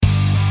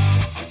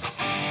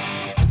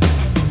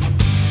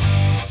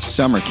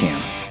Summer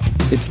camp.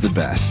 It's the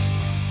best.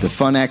 The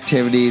fun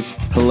activities,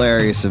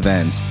 hilarious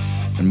events,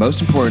 and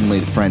most importantly,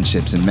 the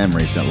friendships and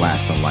memories that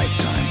last a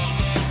lifetime.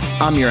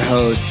 I'm your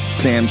host,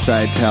 Sam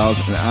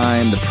Seitels, and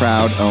I'm the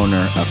proud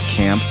owner of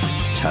Camp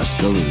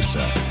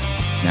Tuscaloosa.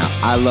 Now,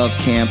 I love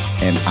camp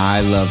and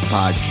I love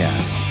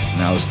podcasts,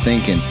 and I was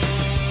thinking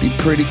it'd be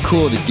pretty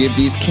cool to give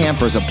these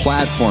campers a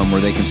platform where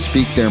they can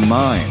speak their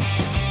mind,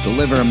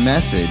 deliver a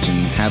message,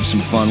 and have some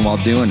fun while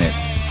doing it.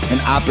 An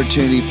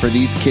opportunity for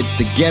these kids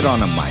to get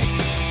on a mic,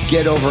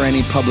 get over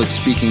any public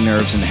speaking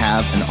nerves, and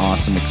have an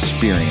awesome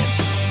experience.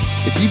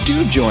 If you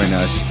do join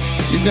us,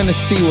 you're going to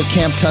see what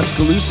Camp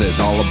Tuscaloosa is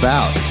all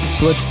about.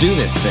 So let's do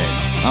this thing.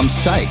 I'm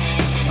psyched.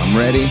 I'm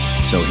ready.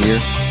 So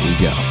here we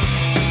go.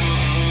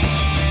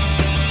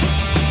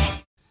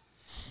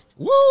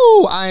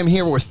 Woo! I am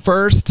here with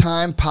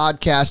first-time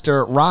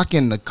podcaster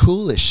rocking the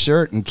coolest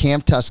shirt in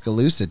Camp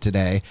Tuscaloosa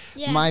today.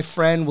 Yeah. My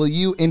friend, will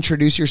you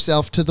introduce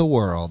yourself to the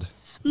world?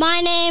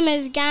 My name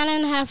is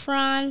Gannon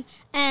Heffron,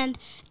 and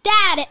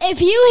Dad,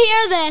 if you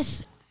hear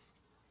this,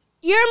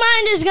 your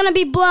mind is going to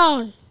be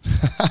blown.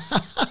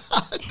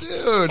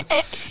 Dude,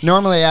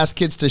 normally I ask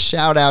kids to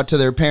shout out to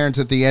their parents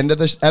at the end of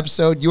the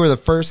episode. You are the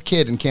first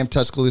kid in Camp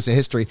Tuscaloosa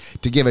history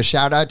to give a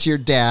shout out to your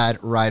dad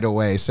right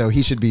away, so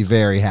he should be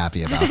very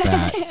happy about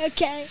that.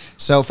 Okay.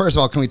 So first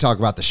of all, can we talk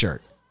about the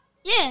shirt?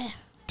 Yeah.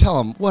 Tell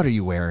him, what are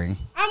you wearing?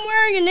 I'm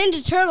wearing a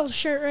Ninja Turtles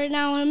shirt right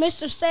now, and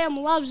Mr. Sam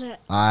loves it.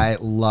 I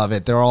love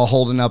it. They're all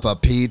holding up a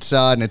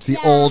pizza, and it's the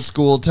old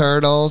school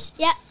Turtles.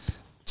 Yep.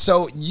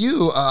 So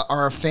you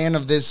are a fan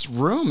of this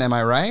room, am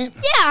I right?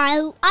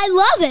 Yeah, I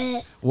love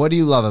it. What do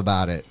you love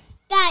about it?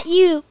 That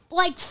you,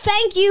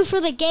 thank you for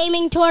the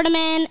gaming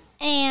tournament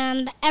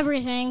and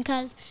everything,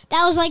 because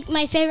that was,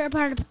 my favorite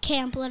part of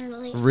camp,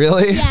 literally.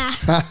 Really? Yeah.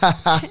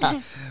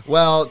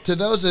 Well, to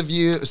those of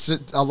you,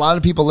 a lot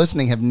of people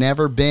listening have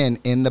never been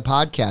in the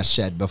podcast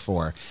shed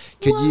before.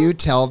 Could you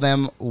tell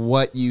them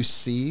what you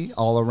see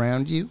all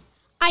around you?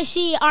 I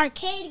see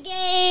arcade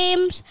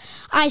games,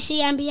 I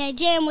see NBA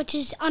Jam, which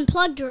is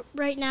unplugged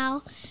right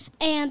now,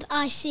 and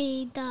I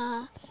see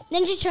the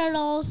Ninja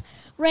Turtles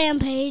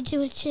Rampage,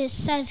 which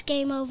says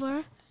Game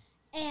Over,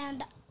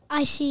 and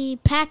I see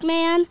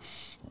Pac-Man,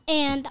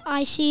 and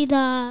I see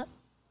the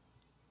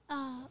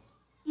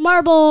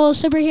Marvel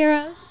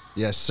superheroes.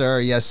 Yes,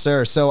 sir. Yes,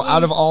 sir. So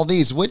out of all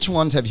these, which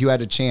ones have you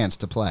had a chance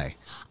to play?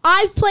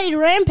 I've played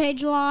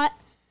Rampage a lot.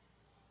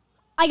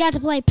 I got to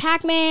play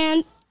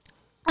Pac-Man.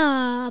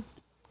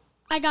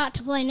 I got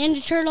to play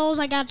Ninja Turtles.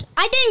 I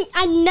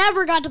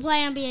never got to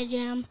play NBA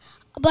Jam,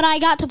 but I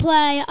got to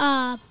play.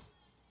 I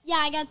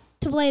got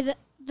to play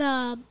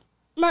the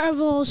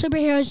Marvel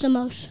superheroes the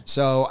most.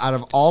 So out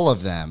of all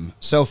of them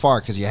so far,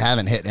 because you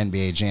haven't hit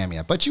NBA Jam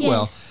yet, but you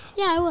will.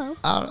 Yeah, I will.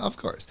 Of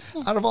course.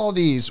 Yeah. Out of all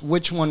these,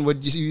 which one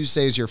would you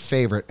say is your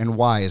favorite, and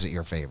why is it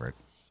your favorite?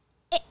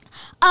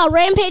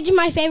 Rampage is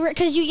my favorite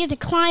because you get to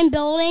climb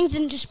buildings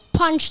and just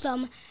punch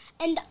them.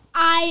 And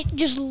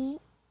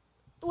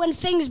when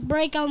things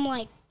break, I'm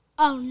like,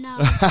 oh no.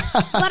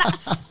 But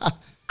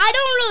I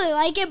don't really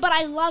like it, but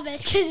I love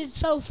it because it's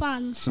so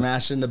fun.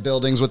 Smashing the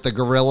buildings with the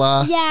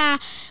gorilla. Yeah.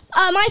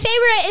 My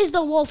favorite is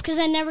the wolf because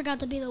I never got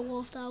to be the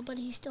wolf, though, but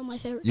he's still my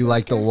favorite. You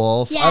like the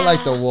wolf? Yeah. I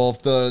like the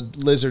wolf. The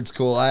lizard's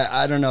cool.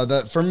 I don't know.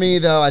 For me,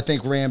 though, I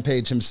think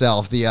Rampage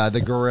himself,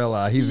 the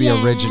gorilla, he's the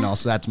original,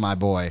 so that's my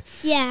boy.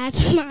 Yeah,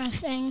 that's my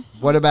thing.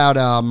 What about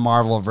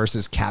Marvel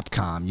versus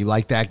Capcom? You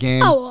like that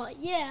game? Oh,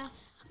 yeah.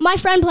 My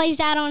friend plays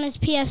that on his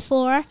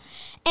PS4.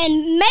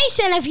 And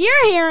Mason, if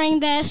you're hearing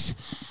this,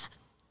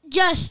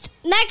 just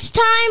next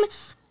time,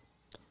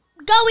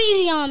 go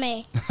easy on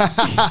me.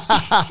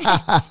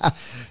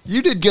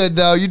 You did good,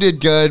 though. You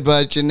did good,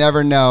 but you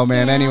never know,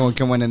 man. Yeah. Anyone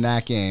can win in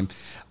that game.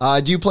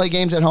 Do you play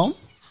games at home?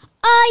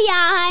 Yeah,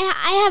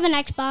 I have an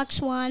Xbox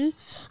One.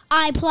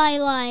 I play,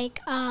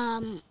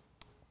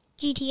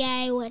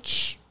 GTA,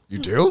 which... You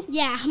do?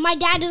 Yeah, my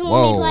dad doesn't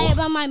let me play it,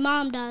 but my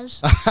mom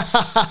does.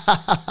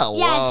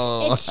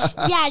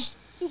 Yeah,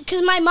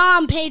 because my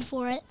mom paid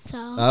for it,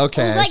 so...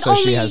 Okay, so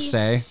she has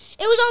say.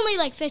 It was only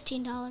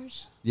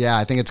 $15. Yeah,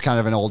 I think it's kind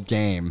of an old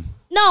game.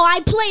 No, I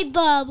played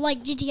the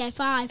GTA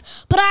 5,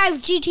 but I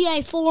have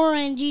GTA 4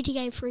 and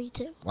GTA 3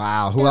 too.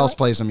 Wow, who else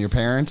plays them? Your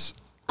parents?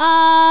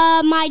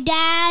 My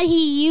dad,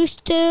 he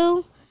used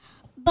to.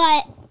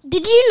 But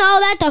did you know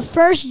that the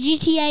first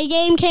GTA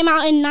game came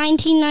out in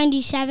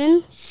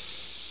 1997?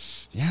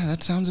 Yeah,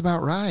 that sounds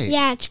about right.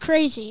 Yeah, it's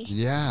crazy.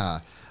 Yeah.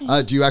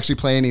 Do you actually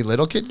play any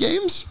little kid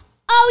games?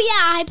 Oh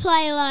yeah, I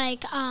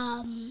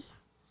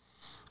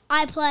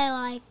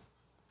play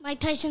Mike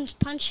Tyson's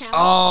Punch-Out.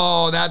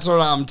 Oh, that's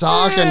what I'm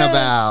talking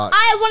about.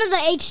 I have one of the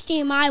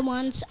HDMI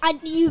ones.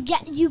 You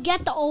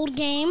get the old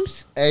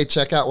games. Hey,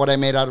 check out what I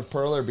made out of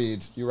perler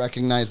beads. You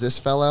recognize this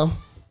fellow?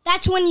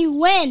 That's when you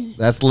win.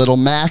 That's Little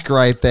Mac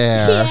right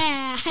there.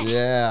 Yeah.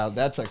 Yeah,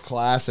 that's a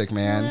classic,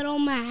 man. Little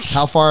Mac.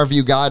 How far have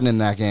you gotten in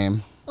that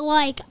game?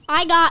 I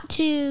got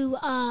to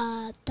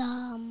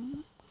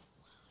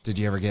Did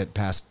you ever get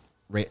past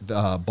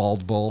the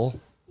Bald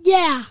Bull?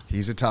 Yeah.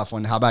 He's a tough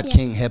one. How about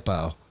King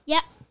Hippo?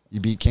 Yep. You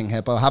beat King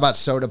Hippo. How about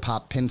Soda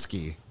Pop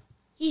Pinsky?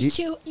 He's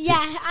too. Yeah,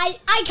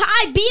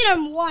 I beat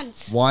him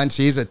once. Once,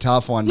 he's a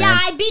tough one, man. Yeah,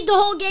 I beat the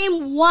whole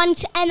game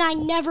once, and I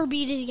never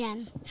beat it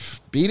again.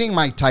 Beating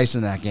Mike Tyson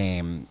in that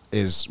game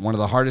is one of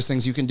the hardest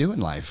things you can do in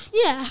life.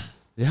 Yeah.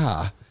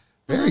 Yeah.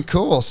 Very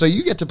cool. So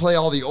you get to play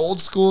all the old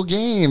school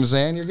games,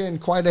 and you're getting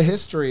quite a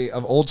history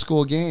of old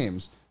school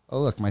games. Oh,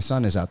 look, my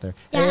son is out there.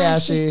 Yeah, hey,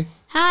 Ashy.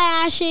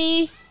 Hi,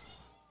 Ashy.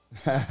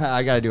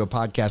 I got to do a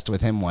podcast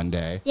with him one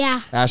day.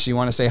 Yeah. Ashy, you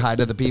want to say hi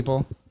to the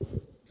people?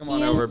 Come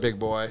on over, big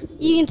boy.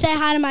 You can say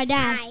hi to my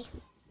dad.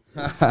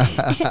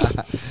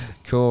 Hi.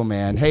 Cool,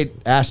 man. Hey,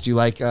 Ash, do you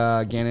like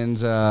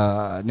Gannon's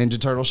Ninja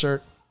Turtle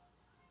shirt?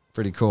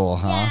 Pretty cool,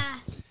 huh? Yeah.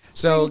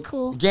 So, pretty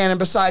cool. Gannon,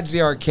 besides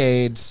the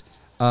arcades,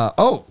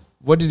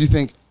 what did you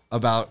think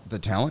about the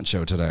talent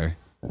show today?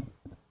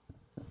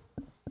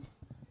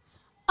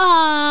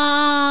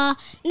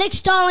 Nick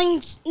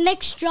Stallings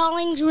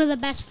were the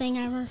best thing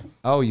ever.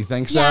 Oh, you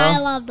think so? Yeah, I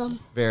loved them.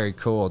 Very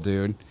cool,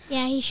 dude.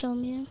 Yeah, he showed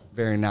me them.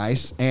 Very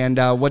nice. And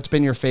what's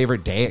been your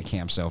favorite day at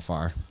camp so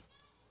far?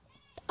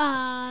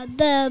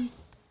 The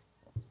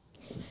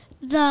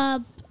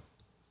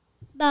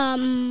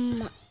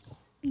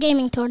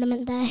gaming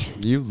tournament day.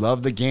 You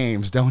love the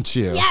games, don't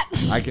you? Yep.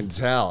 I can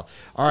tell.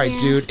 All right,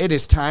 dude, it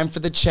is time for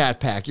the chat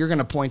pack. You're going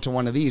to point to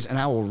one of these, and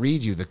I will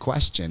read you the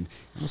question.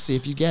 We'll see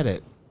if you get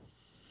it.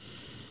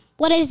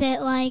 What is it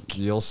like?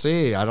 You'll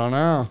see. I don't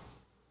know.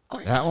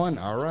 That one?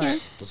 All right. Yeah.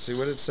 Let's see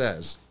what it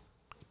says.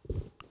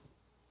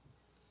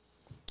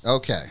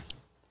 Okay.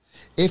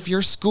 If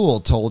your school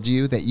told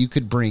you that you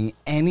could bring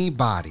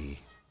anybody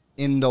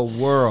in the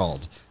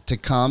world to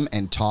come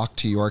and talk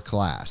to your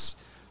class,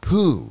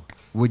 who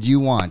would you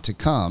want to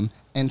come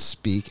and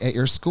speak at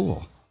your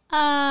school?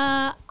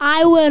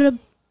 I would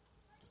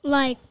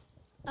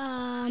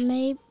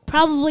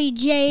probably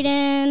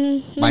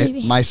Jaden.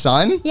 My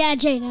son? Yeah,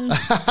 Jaden.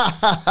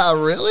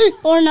 Really?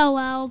 Or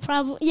Noel.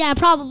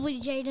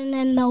 Probably Jaden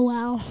and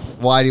Noel.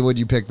 Why would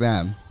you pick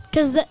them?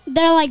 Because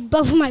they're like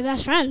both of my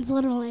best friends,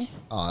 literally.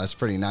 Oh, that's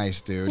pretty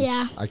nice, dude.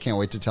 Yeah. I can't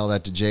wait to tell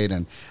that to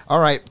Jaden. All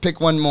right, pick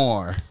one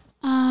more.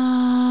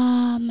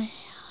 Man.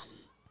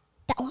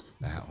 That one.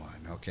 That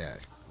one, okay.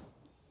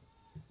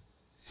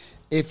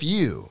 If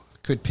you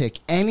could pick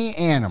any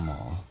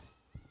animal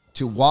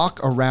to walk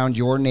around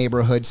your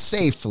neighborhood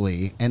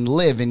safely and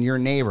live in your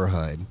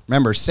neighborhood,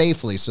 remember,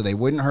 safely, so they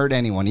wouldn't hurt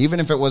anyone, even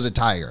if it was a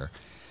tiger.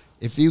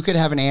 If you could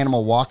have an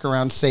animal walk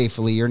around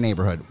safely your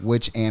neighborhood,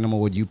 which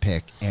animal would you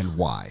pick and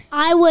why?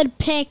 I would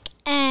pick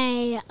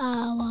a,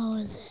 what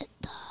was it?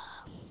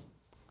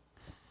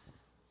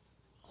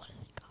 What do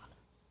they call it?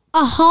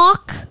 A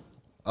hawk.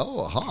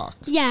 Oh, a hawk.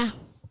 Yeah.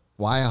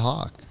 Why a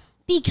hawk?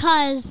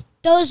 Because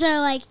those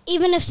are like,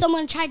 even if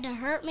someone tried to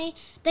hurt me,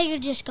 they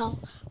could just go.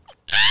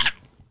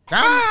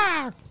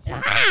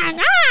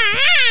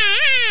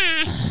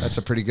 That's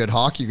a pretty good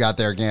hawk you got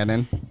there,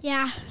 Gannon.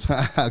 Yeah.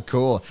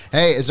 Cool.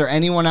 Hey, is there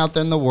anyone out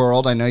there in the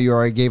world? I know you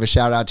already gave a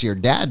shout out to your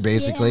dad,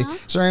 basically. Yeah.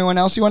 Is there anyone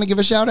else you want to give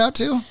a shout out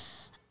to?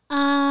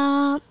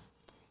 I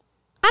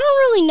don't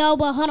really know,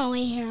 but hold on,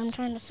 wait here. I'm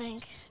trying to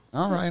think.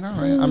 All right.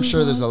 I'm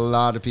sure there's a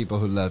lot of people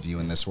who love you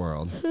in this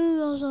world. Who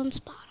goes on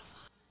Spotify?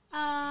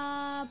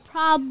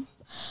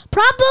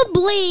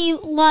 Probably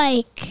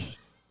like.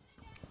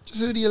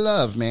 Just who do you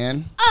love,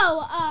 man?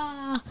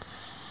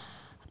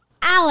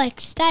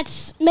 Alex.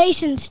 That's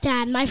Mason's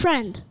dad, my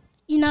friend.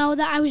 You know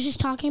that I was just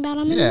talking about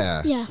him?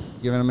 Yeah. Yeah.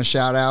 Giving him a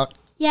shout out?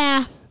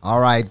 Yeah.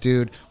 All right,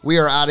 dude. We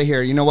are out of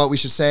here. You know what we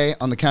should say?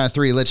 On the count of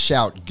three, let's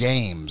shout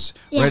games.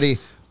 Yeah. Ready?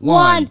 1,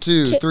 1,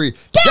 2, 3.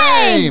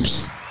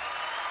 Games!